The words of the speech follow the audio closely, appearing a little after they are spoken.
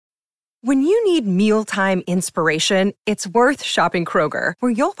When you need mealtime inspiration, it's worth shopping Kroger,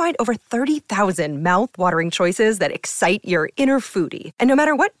 where you'll find over 30,000 mouth-watering choices that excite your inner foodie. And no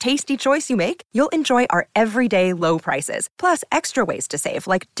matter what tasty choice you make, you'll enjoy our everyday low prices, plus extra ways to save,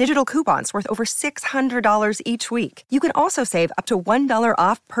 like digital coupons worth over $600 each week. You can also save up to $1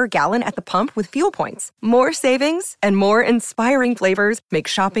 off per gallon at the pump with fuel points. More savings and more inspiring flavors make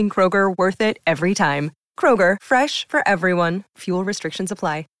shopping Kroger worth it every time. Kroger, fresh for everyone. Fuel restrictions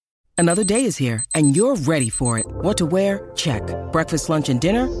apply. Another day is here, and you're ready for it. What to wear? Check. Breakfast, lunch, and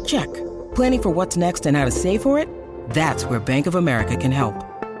dinner? Check. Planning for what's next and how to save for it? That's where Bank of America can help.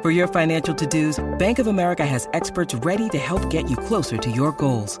 For your financial to-dos, Bank of America has experts ready to help get you closer to your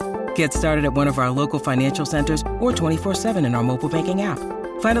goals. Get started at one of our local financial centers or 24/7 in our mobile banking app.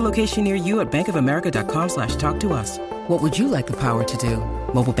 Find a location near you at bankofamerica.com/talktous. What would you like the power to do?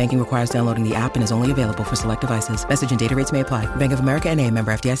 Mobile banking requires downloading the app and is only available for select devices. Message and data rates may apply. Bank of America N.A.,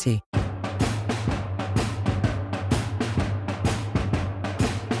 member FDIC.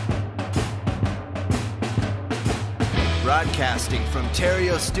 Broadcasting from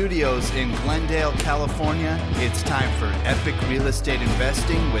Terrio Studios in Glendale, California, it's time for Epic Real Estate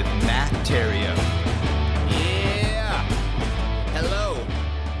Investing with Matt Terrio. Yeah! Hello.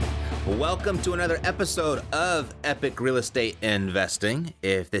 Welcome to another episode of Epic Real Estate Investing.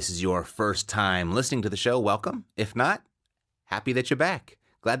 If this is your first time listening to the show, welcome. If not, happy that you're back.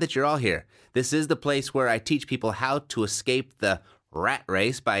 Glad that you're all here. This is the place where I teach people how to escape the rat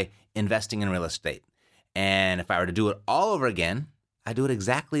race by investing in real estate. And if I were to do it all over again, I'd do it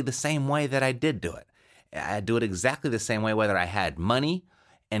exactly the same way that I did do it. I'd do it exactly the same way whether I had money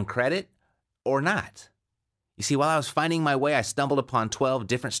and credit or not. You see, while I was finding my way, I stumbled upon 12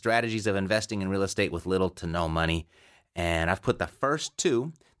 different strategies of investing in real estate with little to no money. And I've put the first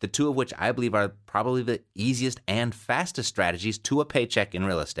two, the two of which I believe are probably the easiest and fastest strategies to a paycheck in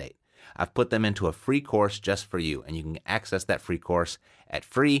real estate. I've put them into a free course just for you, and you can access that free course at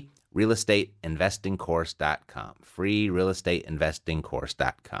freerealestateinvestingcourse.com,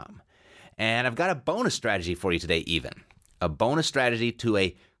 freerealestateinvestingcourse.com. And I've got a bonus strategy for you today even, a bonus strategy to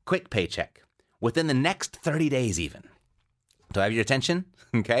a quick paycheck within the next 30 days even. Do I have your attention?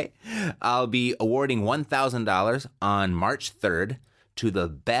 Okay. I'll be awarding $1,000 on March 3rd to the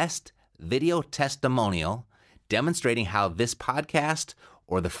best video testimonial demonstrating how this podcast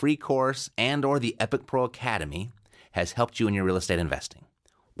or the free course and or the Epic Pro Academy has helped you in your real estate investing.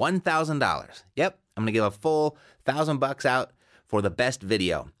 $1,000. Yep, I'm going to give a full $1,000 out for the best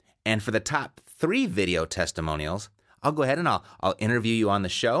video. And for the top 3 video testimonials, I'll go ahead and I'll interview you on the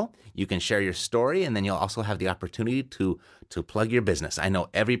show. You can share your story, and then you'll also have the opportunity to plug your business. I know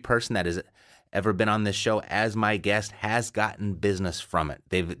every person that has ever been on this show as my guest has gotten business from it.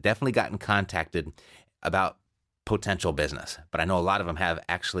 They've definitely gotten contacted about potential business, but I know a lot of them have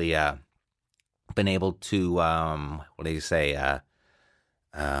actually been able to, what do you say?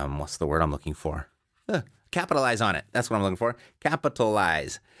 What's the word I'm looking for? Capitalize on it. That's what I'm looking for.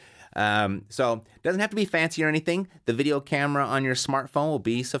 Capitalize. So it doesn't have to be fancy or anything. The video camera on your smartphone will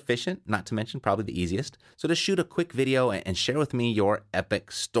be sufficient, not to mention probably the easiest. So just shoot a quick video and share with me your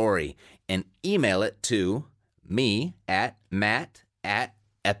epic story and email it to me at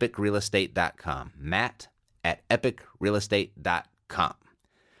matt@epicrealestate.com. matt@epicrealestate.com.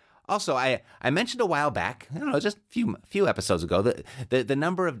 Also, I mentioned a while back, I don't know, just a few episodes ago, the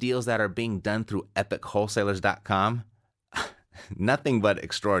number of deals that are being done through epicwholesalers.com. Nothing but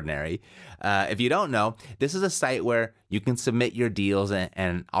extraordinary. If you don't know, this is a site where you can submit your deals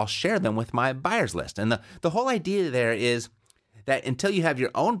and I'll share them with my buyers list. And the whole idea there is that until you have your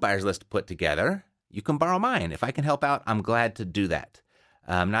own buyers list put together, you can borrow mine. If I can help out, I'm glad to do that.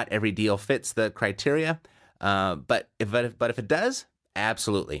 Not every deal fits the criteria, but if it does,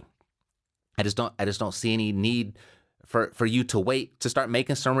 absolutely. I just don't see any need for you to wait to start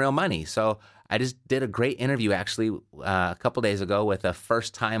making some real money. So I just did a great interview actually a couple days ago with a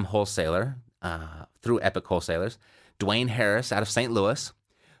first-time wholesaler through Epic Wholesalers, Dwayne Harris out of St. Louis.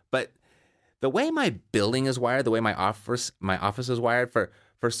 But the way my building is wired, the way my office is wired, for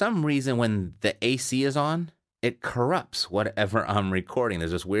some reason when the AC is on, it corrupts whatever I'm recording.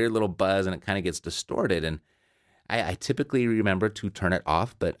 There's this weird little buzz and it kind of gets distorted. And I typically remember to turn it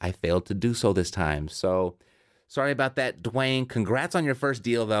off, but I failed to do so this time. So sorry about that, Dwayne. Congrats on your first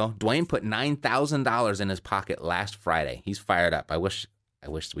deal, though. Dwayne put $9,000 in his pocket last Friday. He's fired up. I wish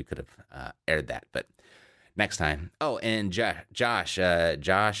we could have aired that, but next time. Oh, and Josh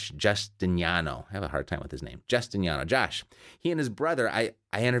Justiniano. I have a hard time with his name. Justiniano. Josh. He and his brother, I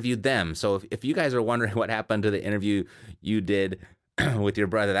interviewed them. So if you guys are wondering what happened to the interview you did with your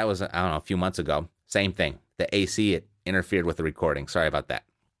brother, that was, I don't know, a few months ago. Same thing. The AC, it interfered with the recording. Sorry about that.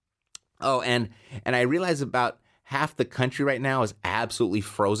 Oh, and I realize about half the country right now is absolutely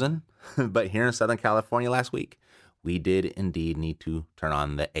frozen. But here in Southern California last week, we did indeed need to turn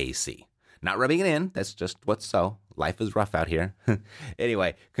on the AC. Not rubbing it in. That's just what's so. Life is rough out here.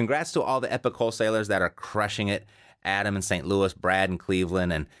 Anyway, congrats to all the Epic wholesalers that are crushing it. Adam in St. Louis, Brad in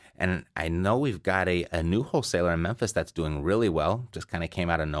Cleveland, and I know we've got a new wholesaler in Memphis that's doing really well. Just kind of came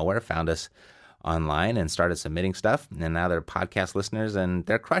out of nowhere, found us online and started submitting stuff. And now they're podcast listeners and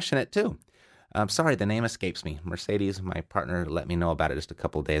they're crushing it too. I'm sorry, the name escapes me. Mercedes, my partner, let me know about it just a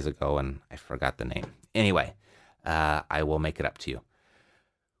couple of days ago and I forgot the name. Anyway, I will make it up to you.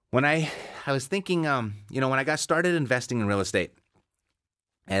 When I was thinking, when I got started investing in real estate,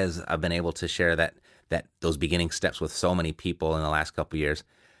 as I've been able to share that those beginning steps with so many people in the last couple of years,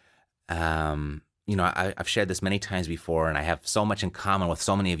 I've shared this many times before, and I have so much in common with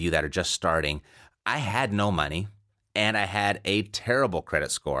so many of you that are just starting. I had no money, and I had a terrible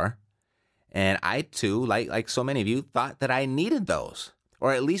credit score, and I too, like so many of you, thought that I needed those,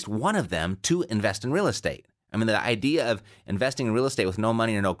 or at least one of them, to invest in real estate. I mean, the idea of investing in real estate with no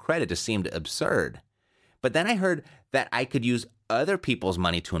money or no credit just seemed absurd. But then I heard that I could use other people's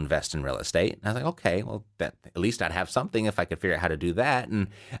money to invest in real estate. And I was like, okay, well, at least I'd have something if I could figure out how to do that. And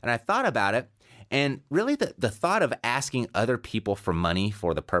I thought about it. And really the thought of asking other people for money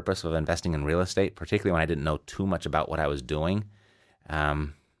for the purpose of investing in real estate, particularly when I didn't know too much about what I was doing, that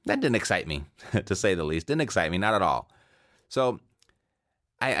didn't excite me, to say the least. Didn't excite me, not at all. So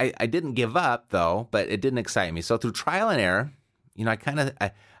I didn't give up, though, but it didn't excite me. So through trial and error,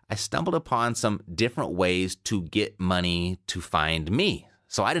 I stumbled upon some different ways to get money to find me.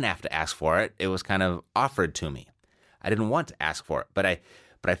 So I didn't have to ask for it. It was kind of offered to me. I didn't want to ask for it, but I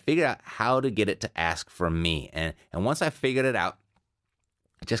figured out how to get it to ask for me. And once I figured it out,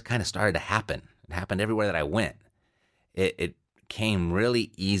 it just kind of started to happen. It happened everywhere that I went. It came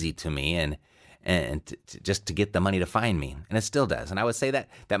really easy to me and just to get the money to find me. And it still does. And I would say that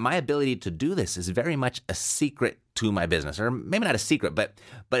my ability to do this is very much a secret to my business, or maybe not a secret, but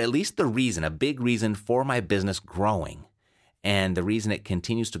at least a big reason for my business growing, and the reason it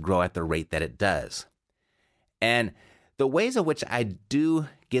continues to grow at the rate that it does. And the ways in which I do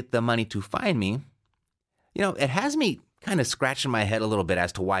get the money to find me, it has me kind of scratching my head a little bit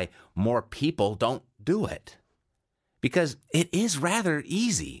as to why more people don't do it. Because it is rather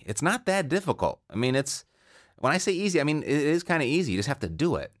easy. It's not that difficult. I mean, when I say easy, I mean, it is kind of easy. You just have to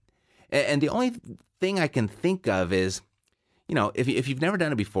do it. And the only thing I can think of is, if you've never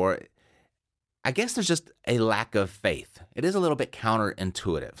done it before, I guess there's just a lack of faith. It is a little bit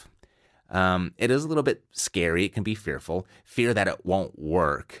counterintuitive. It is a little bit scary. It can be fearful. Fear that it won't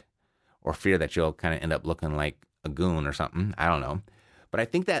work, or fear that you'll kind of end up looking like a goon or something. I don't know. But I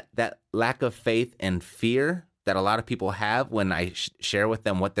think that lack of faith and fear that a lot of people have when I share with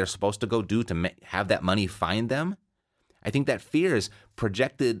them what they're supposed to go do to have that money find them, I think that fear is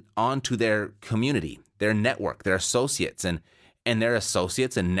projected onto their community, their network, their associates, and their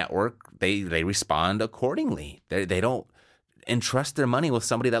associates and network, they respond accordingly. They don't entrust their money with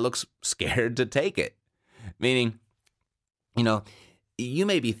somebody that looks scared to take it. Meaning, you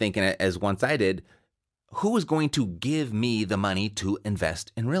may be thinking, as once I did, who is going to give me the money to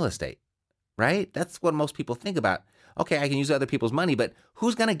invest in real estate? Right? That's what most people think about. Okay, I can use other people's money, but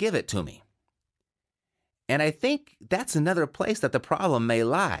who's going to give it to me? And I think that's another place that the problem may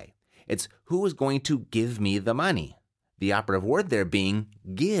lie. It's who is going to give me the money? The operative word there being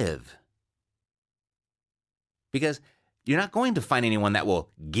give. Because you're not going to find anyone that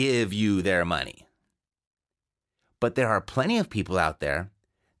will give you their money. But there are plenty of people out there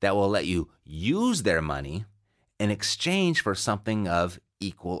that will let you use their money in exchange for something of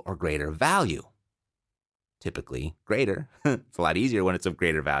equal or greater value. Typically greater. It's a lot easier when it's of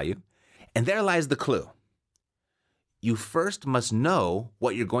greater value. And there lies the clue. You first must know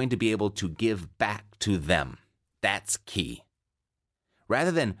what you're going to be able to give back to them. That's key.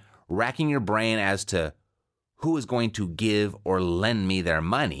 Rather than racking your brain as to who is going to give or lend me their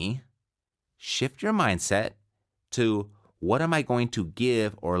money, shift your mindset to what am I going to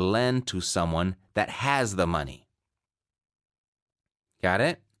give or lend to someone that has the money? Got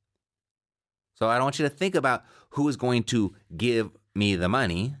it? So I don't want you to think about who is going to give me the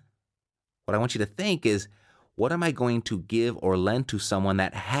money. What I want you to think is, what am I going to give or lend to someone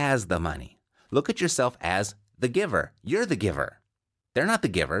that has the money? Look at yourself as the giver. You're the giver. They're not the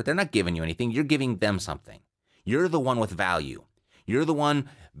giver. They're not giving you anything. You're giving them something. You're the one with value. You're the one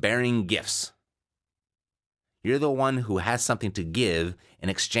bearing gifts. You're the one who has something to give in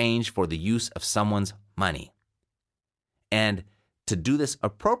exchange for the use of someone's money. And to do this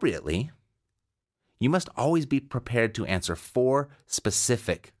appropriately, you must always be prepared to answer 4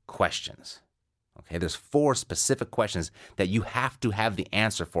 specific questions. questions. Okay, there's 4 specific questions that you have to have the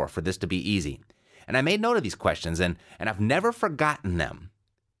answer for this to be easy. And I made note of these questions, and I've never forgotten them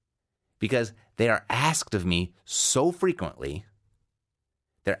because they are asked of me so frequently.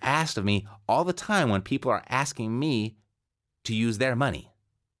 They're asked of me all the time when people are asking me to use their money.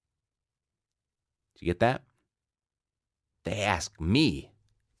 Do you get that? They ask me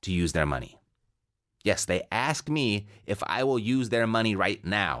to use their money. Yes, they ask me if I will use their money right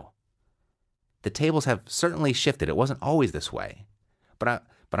now. The tables have certainly shifted. It wasn't always this way. But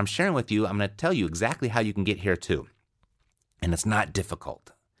I'm sharing with you, I'm going to tell you exactly how you can get here too. And it's not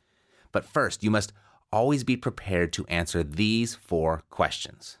difficult. But first, you must always be prepared to answer these 4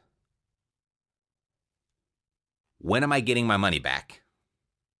 questions. When am I getting my money back?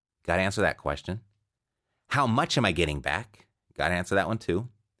 Got to answer that question. How much am I getting back? Got to answer that one too.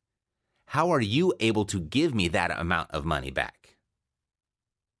 How are you able to give me that amount of money back?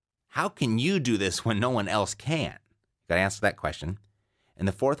 How can you do this when no one else can? Got to answer that question. And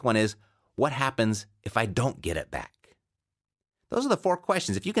the 4th one is, what happens if I don't get it back? Those are the 4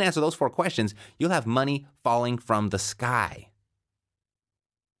 questions. If you can answer those 4 questions, you'll have money falling from the sky.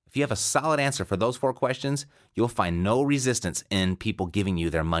 If you have a solid answer for those 4 questions, you'll find no resistance in people giving you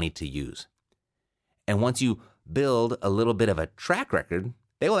their money to use. And once you build a little bit of a track record,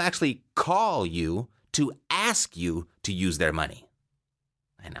 they will actually call you to ask you to use their money.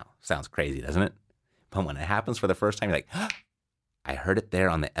 I know, sounds crazy, doesn't it? But when it happens for the first time, you're like, I heard it there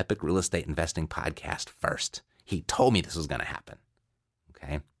on the Epic Real Estate Investing podcast first. He told me this was going to happen.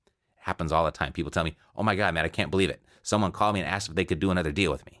 Okay? It happens all the time. People tell me, oh my God, man, I can't believe it. Someone called me and asked if they could do another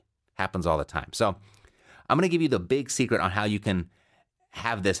deal with me. Happens all the time. So I'm going to give you the big secret on how you can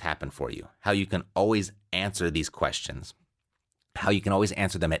have this happen for you, how you can always answer these questions, how you can always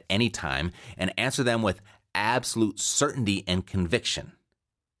answer them at any time and answer them with absolute certainty and conviction.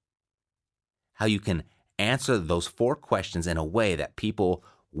 How you can answer those 4 questions in a way that people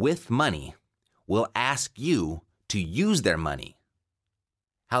with money will ask you to use their money.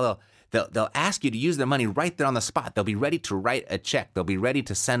 How they'll ask you to use their money right there on the spot. They'll be ready to write a check. They'll be ready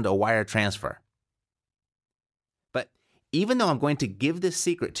to send a wire transfer. But even though I'm going to give this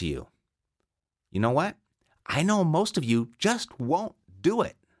secret to you, you know what? I know most of you just won't do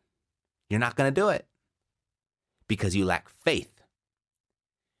it. You're not going to do it because you lack faith.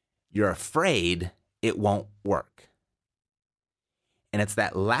 You're afraid it won't work. And it's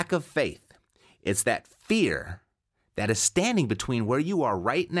that lack of faith, it's that fear that is standing between where you are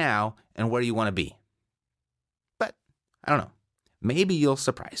right now and where you want to be. But I don't know, maybe you'll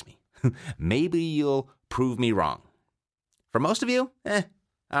surprise me. Maybe you'll prove me wrong. For most of you, I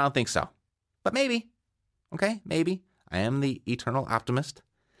don't think so. But maybe, okay, maybe. I am the eternal optimist.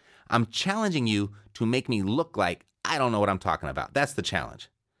 I'm challenging you to make me look like I don't know what I'm talking about. That's the challenge.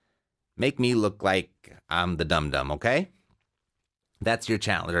 Make me look like I'm the dum-dum, okay? That's your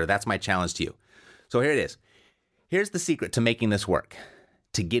challenge, or that's my challenge to you. So here it is. Here's the secret to making this work,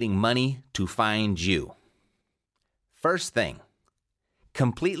 to getting money to find you. First thing,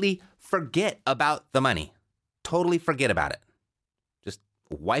 completely forget about the money. Totally forget about it. Just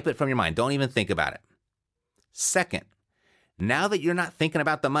wipe it from your mind. Don't even think about it. Second, now that you're not thinking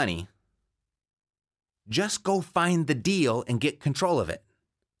about the money, just go find the deal and get control of it.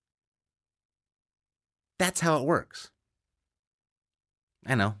 That's how it works.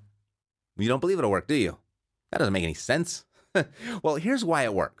 I know. You don't believe it'll work, do you? That doesn't make any sense. Well, here's why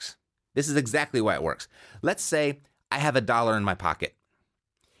it works. This is exactly why it works. Let's say I have $1 in my pocket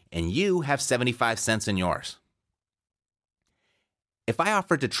and you have 75 cents in yours. If I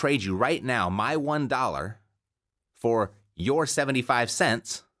offered to trade you right now my $1 for your 75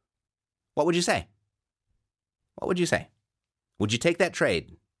 cents, what would you say? What would you say? Would you take that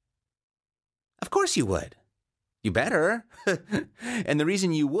trade? Of course you would. You better. And the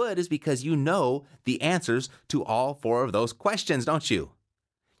reason you would is because you know the answers to all 4 of those questions, don't you?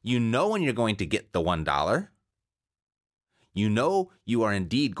 You know when you're going to get the $1. You know you are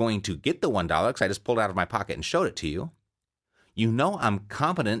indeed going to get the $1 because I just pulled it out of my pocket and showed it to you. You know I'm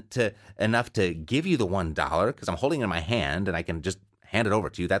competent enough to give you the $1 because I'm holding it in my hand and I can just hand it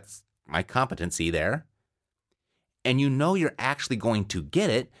over to you. That's my competency there. And you know you're actually going to get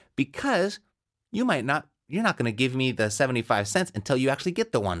it because you're not going to give me the 75 cents until you actually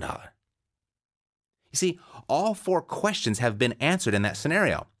get the $1. You see, all 4 questions have been answered in that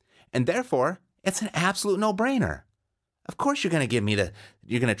scenario. And therefore, it's an absolute no-brainer. Of course you're going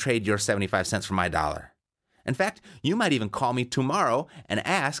to trade your 75 cents for my $1. In fact, you might even call me tomorrow and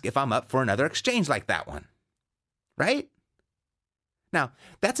ask if I'm up for another exchange like that one. Right? Now,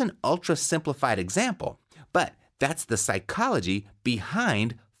 that's an ultra-simplified example, but that's the psychology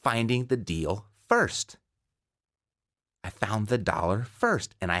behind finding the deal first. I found the dollar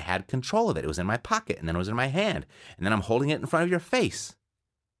first, and I had control of it. It was in my pocket, and then it was in my hand, and then I'm holding it in front of your face.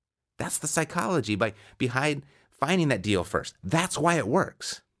 That's the psychology behind finding that deal first. That's why it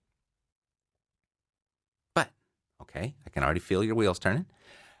works. But, okay, I can already feel your wheels turning.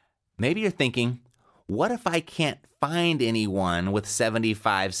 Maybe you're thinking, what if I can't find anyone with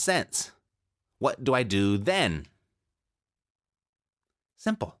 75 cents? What do I do then?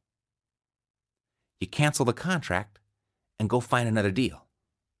 Simple. You cancel the contract and go find another deal.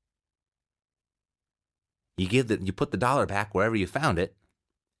 You put the dollar back wherever you found it,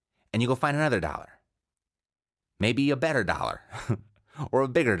 and you go find another dollar. Maybe a better dollar, or a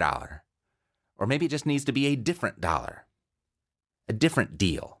bigger dollar, or maybe it just needs to be a different dollar, a different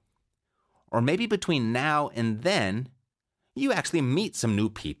deal. Or maybe between now and then, you actually meet some new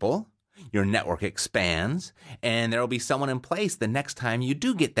people, your network expands, and there will be someone in place the next time you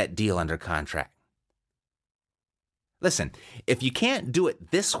do get that deal under contract. Listen, if you can't do it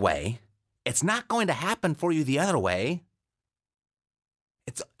this way, it's not going to happen for you the other way.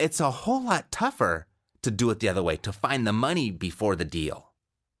 It's a whole lot tougher to do it the other way, to find the money before the deal.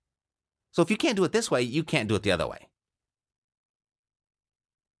 So if you can't do it this way, you can't do it the other way.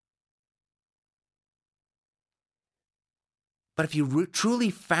 But if you truly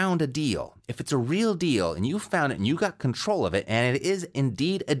found a deal, if it's a real deal and you found it and you got control of it and it is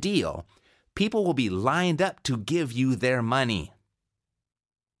indeed a deal, people will be lined up to give you their money.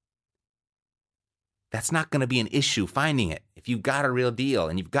 That's not going to be an issue finding it if you've got a real deal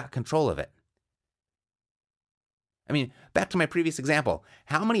and you've got control of it. I mean, back to my previous example,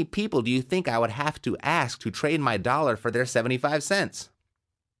 how many people do you think I would have to ask to trade my dollar for their 75 cents?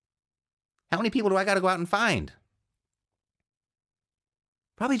 How many people do I got to go out and find?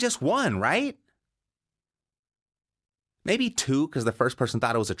 Probably just one, right? Maybe two, because the first person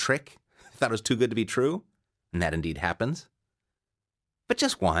thought it was a trick, thought it was too good to be true, and that indeed happens. But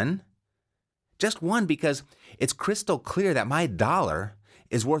just one. Just one, because it's crystal clear that my dollar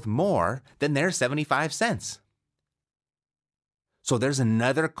is worth more than their 75 cents. So there's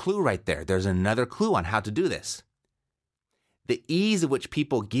another clue right there. There's another clue on how to do this. The ease at which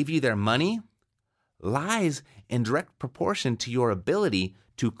people give you their money lies in direct proportion to your ability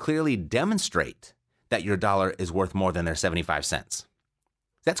to clearly demonstrate that your dollar is worth more than their 75 cents.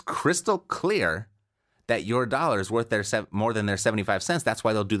 That's crystal clear that your dollar is worth more than their 75 cents. That's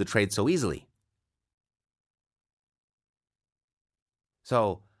why they'll do the trade so easily.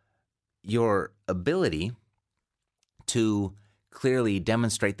 So your ability to clearly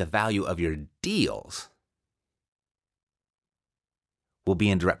demonstrate the value of your deals will be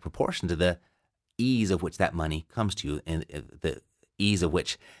in direct proportion to the ease of which that money comes to you and the ease of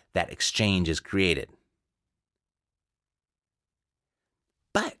which that exchange is created.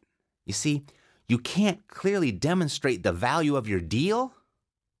 But, you see, you can't clearly demonstrate the value of your deal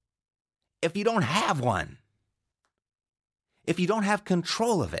if you don't have one, if you don't have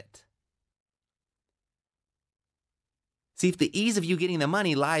control of it. See, if the ease of you getting the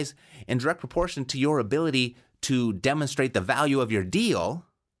money lies in direct proportion to your ability to demonstrate the value of your deal,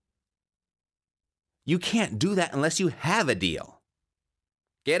 you can't do that unless you have a deal.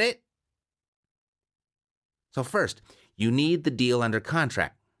 Get it? So first, you need the deal under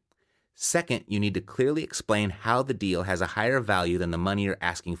contract. Second, you need to clearly explain how the deal has a higher value than the money you're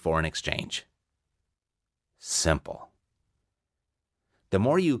asking for in exchange. Simple. The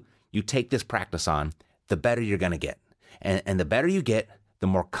more you take this practice on, the better you're going to get. And the better you get, the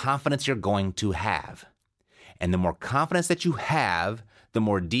more confidence you're going to have. And the more confidence that you have, the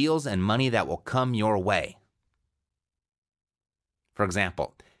more deals and money that will come your way. For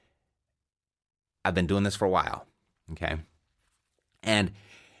example, I've been doing this for a while, okay? And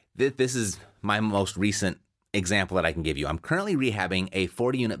this is my most recent example that I can give you. I'm currently rehabbing a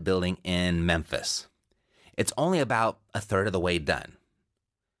 40-unit building in Memphis. It's only about a third of the way done.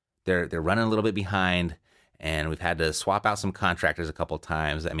 They're running a little bit behind, and we've had to swap out some contractors a couple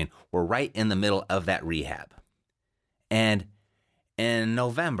times. I mean, we're right in the middle of that rehab. And in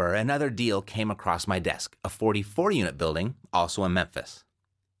November, another deal came across my desk, a 44-unit building, also in Memphis.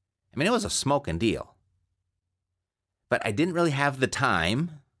 I mean, it was a smoking deal. But I didn't really have the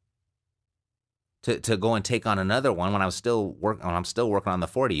time to go and take on another one when I'm still working on the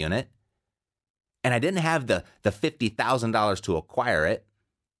 40-unit. And I didn't have the $50,000 to acquire it.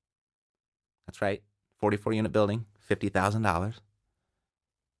 That's right, 44-unit building, $50,000.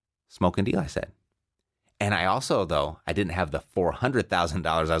 Smoking deal, I said. And I also, though, I didn't have the $400,000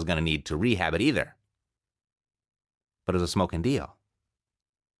 I was going to need to rehab it either. But it was a smoking deal.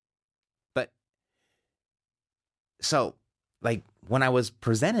 But, so, like when I was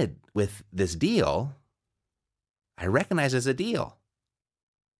presented with this deal, I recognized it as a deal.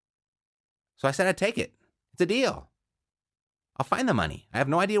 So I said I'd take it. It's a deal. I'll find the money. I have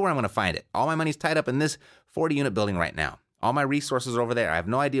no idea where I'm going to find it. All my money's tied up in this 40-unit building right now. All my resources are over there. I have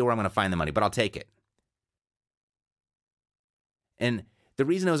no idea where I'm going to find the money, but I'll take it. And the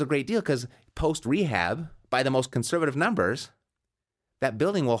reason it was a great deal, because post-rehab, by the most conservative numbers, that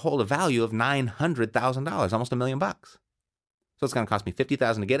building will hold a value of $900,000, almost $1 million. So it's going to cost me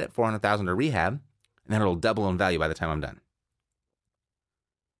 $50,000 to get it, $400,000 to rehab, and then it'll double in value by the time I'm done.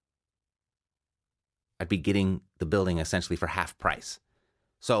 I'd be getting the building essentially for half price.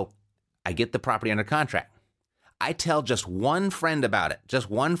 So I get the property under contract. I tell just one friend about it,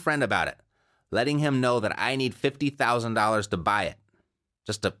 letting him know that I need $50,000 to buy it,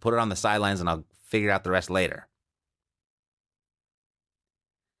 just to put it on the sidelines and I'll figure out the rest later.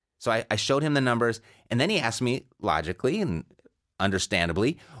 So I showed him the numbers, and then he asked me logically and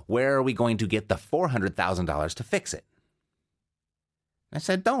understandably, where are we going to get the $400,000 to fix it? I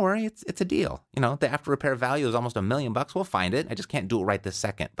said, don't worry, it's a deal. You know, the after repair value is almost $1 million. We'll find it. I just can't do it right this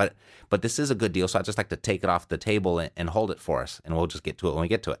second. But this is a good deal, so I'd just like to take it off the table and hold it for us, and we'll just get to it when we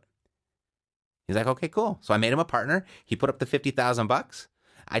get to it. He's like, okay, cool. So I made him a partner. He put up the $50,000.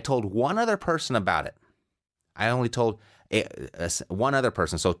 I told one other person about it. I only told one other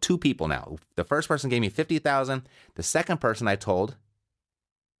person, so two people now. The first person gave me $50,000. The second person I told,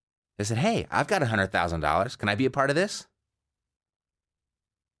 they said, hey, I've got $100,000. Can I be a part of this?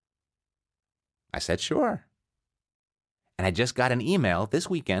 I said, sure. And I just got an email this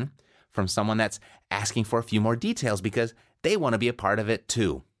weekend from someone that's asking for a few more details because they want to be a part of it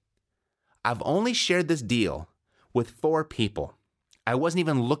too. I've only shared this deal with 4 people. I wasn't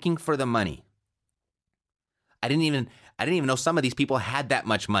even looking for the money. I didn't even know some of these people had that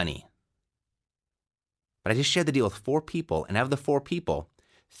much money. But I just shared the deal with 4 people, and of the 4 people,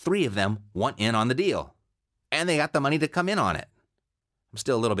 3 of them want in on the deal. And they got the money to come in on it. I'm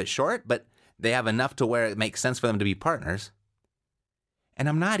still a little bit short, but they have enough to where it makes sense for them to be partners. And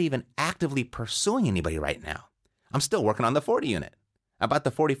I'm not even actively pursuing anybody right now. I'm still working on the 40 unit. I bought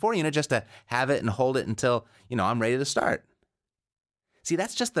the 44 unit just to have it and hold it until, I'm ready to start. See,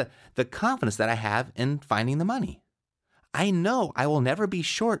 that's just the confidence that I have in finding the money. I know I will never be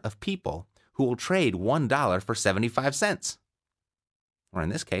short of people who will trade $1 for 75 cents. Or in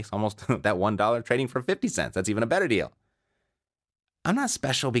this case, almost that $1 trading for 50 cents. That's even a better deal. I'm not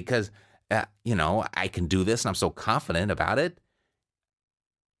special because, I can do this and I'm so confident about it.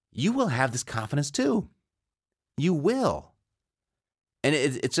 You will have this confidence too. You will. And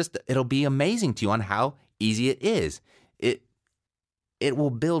it'll be amazing to you on how easy it is. It will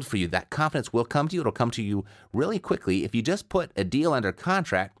build for you. That confidence will come to you. It'll come to you really quickly if you just put a deal under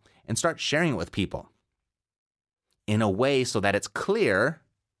contract and start sharing it with people in a way so that it's clear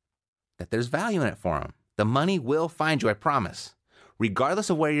that there's value in it for them. The money will find you, I promise. Regardless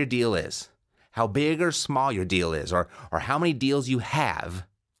of where your deal is, how big or small your deal is, or how many deals you have,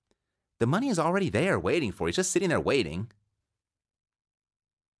 the money is already there waiting for you. It's just sitting there waiting.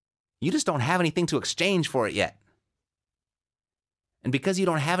 You just don't have anything to exchange for it yet. And because you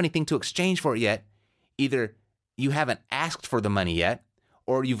don't have anything to exchange for it yet, either you haven't asked for the money yet,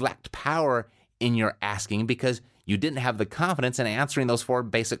 or you've lacked power in your asking because you didn't have the confidence in answering those 4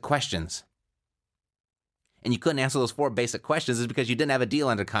 basic questions. And you couldn't answer those 4 basic questions is because you didn't have a deal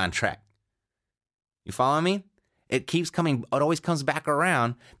under contract. You follow me? It always comes back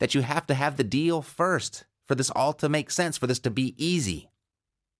around that you have to have the deal first for this all to make sense, for this to be easy.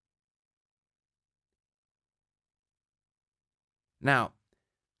 Now,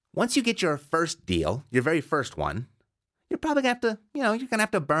 once you get your first deal, your very first one, you're probably going to have to, you're going to have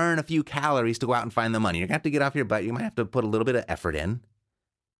to burn a few calories to go out and find the money. You're going to have to get off your butt. You might have to put a little bit of effort in.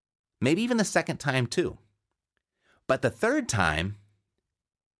 Maybe even the second time too. But the third time,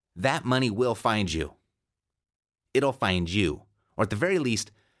 that money will find you. It'll find you. Or at the very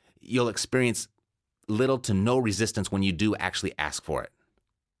least, you'll experience little to no resistance when you do actually ask for it.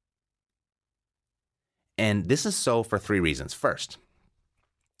 And this is so for 3 reasons. First,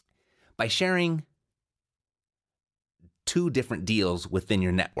 by sharing 2 different deals within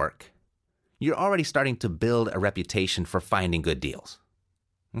your network, you're already starting to build a reputation for finding good deals.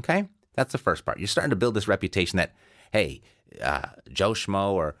 Okay? That's the first part. You're starting to build this reputation that, hey, Joe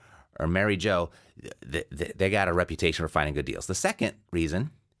Schmo or Mary Jo, they got a reputation for finding good deals. The second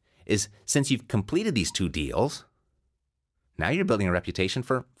reason is since you've completed these 2 deals, now you're building a reputation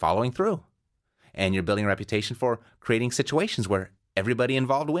for following through. And you're building a reputation for creating situations where everybody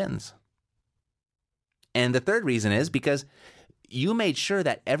involved wins. And the third reason is because you made sure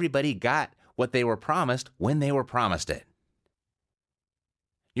that everybody got what they were promised when they were promised it.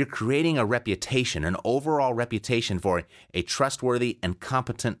 You're creating a reputation, an overall reputation for a trustworthy and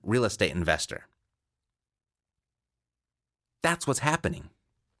competent real estate investor. That's what's happening.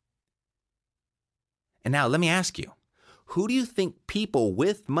 And now let me ask you, who do you think people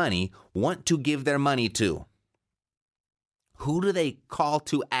with money want to give their money to? Who do they call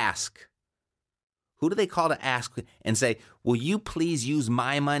to ask? Who do they call to ask and say, will you please use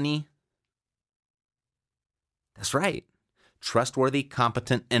my money? That's right. Trustworthy,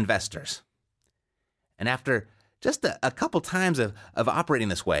 competent investors. And after just a couple times of operating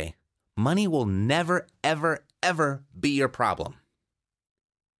this way, money will never, ever, ever be your problem.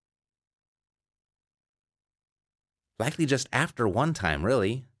 Likely just after one time,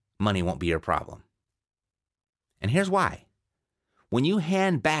 really, money won't be your problem. And here's why. When you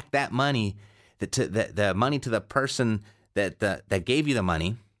hand back that money, the money to the person that gave you the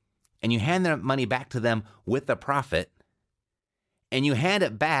money, and you hand the money back to them with a profit, and you hand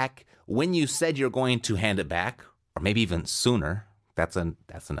it back when you said you're going to hand it back, or maybe even sooner. That's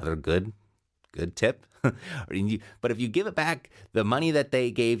another good tip. But if you give it back, the money that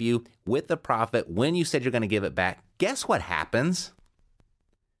they gave you with the profit when you said you're going to give it back, guess what happens?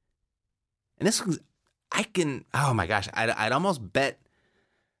 And this, oh my gosh, I'd almost bet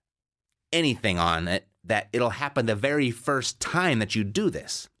anything on it that it'll happen the very first time that you do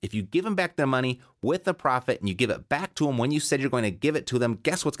this. If you give them back their money with the profit and you give it back to them when you said you're going to give it to them,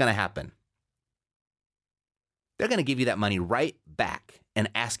 guess what's going to happen? They're going to give you that money right back and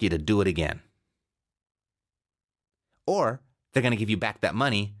ask you to do it again. Or they're going to give you back that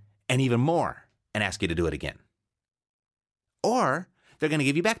money and even more and ask you to do it again. Or they're going to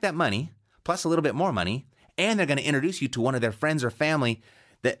give you back that money plus a little bit more money, and they're going to introduce you to one of their friends or family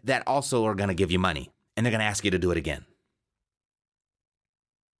that also are going to give you money, and they're going to ask you to do it again.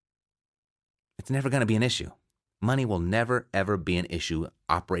 It's never going to be an issue. Money will never, ever be an issue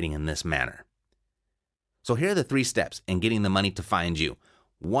operating in this manner. So here are the 3 steps in getting the money to find you.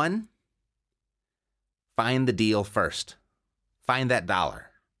 1, find the deal first. Find that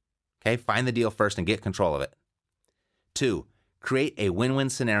dollar. Okay, find the deal first and get control of it. 2, create a win-win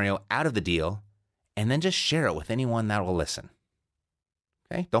scenario out of the deal, and then just share it with anyone that will listen.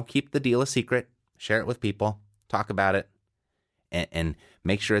 Okay, don't keep the deal a secret. Share it with people. Talk about it, and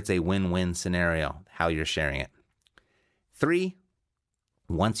make sure it's a win-win scenario, how you're sharing it. 3,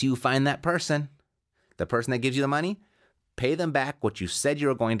 once you find that person, the person that gives you the money, pay them back what you said you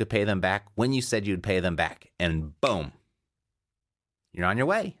were going to pay them back when you said you'd pay them back. And boom, you're on your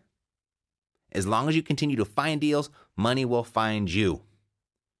way. As long as you continue to find deals, money will find you.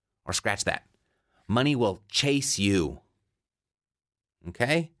 Or scratch that. Money will chase you.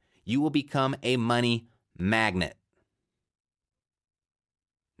 Okay? You will become a money magnet.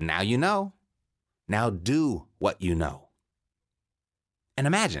 Now you know. Now do what you know. And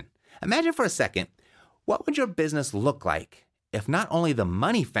imagine for a second, what would your business look like if not only the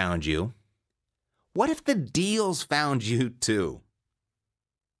money found you, what if the deals found you too?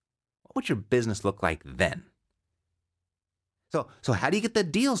 What would your business look like then? So how do you get the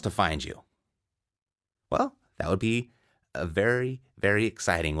deals to find you? Well, that would be very, very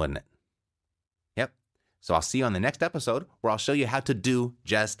exciting, wouldn't it? Yep. So I'll see you on the next episode where I'll show you how to do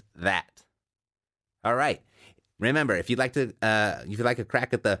just that. All right. Remember, if you'd like a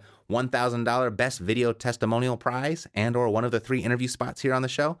crack at the $1,000 Best Video Testimonial Prize and/or one of the 3 interview spots here on the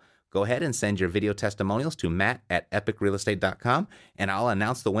show, go ahead and send your video testimonials to matt@epicrealestate.com, and I'll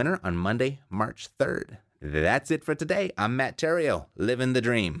announce the winner on Monday, March 3rd. That's it for today. I'm Matt Theriault, living the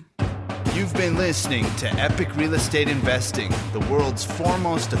dream. You've been listening to Epic Real Estate Investing, the world's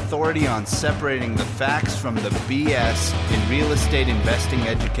foremost authority on separating the facts from the BS in real estate investing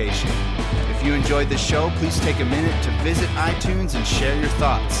education. If you enjoyed the show, please take a minute to visit iTunes and share your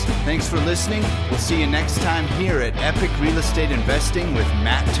thoughts. Thanks for listening. We'll see you next time here at Epic Real Estate Investing with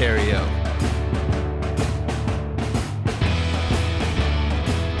Matt Theriault.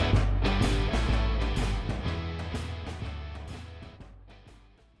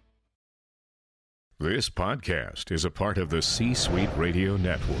 This podcast is a part of the C-Suite Radio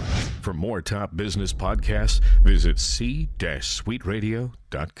Network. For more top business podcasts, visit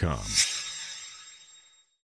c-suiteradio.com.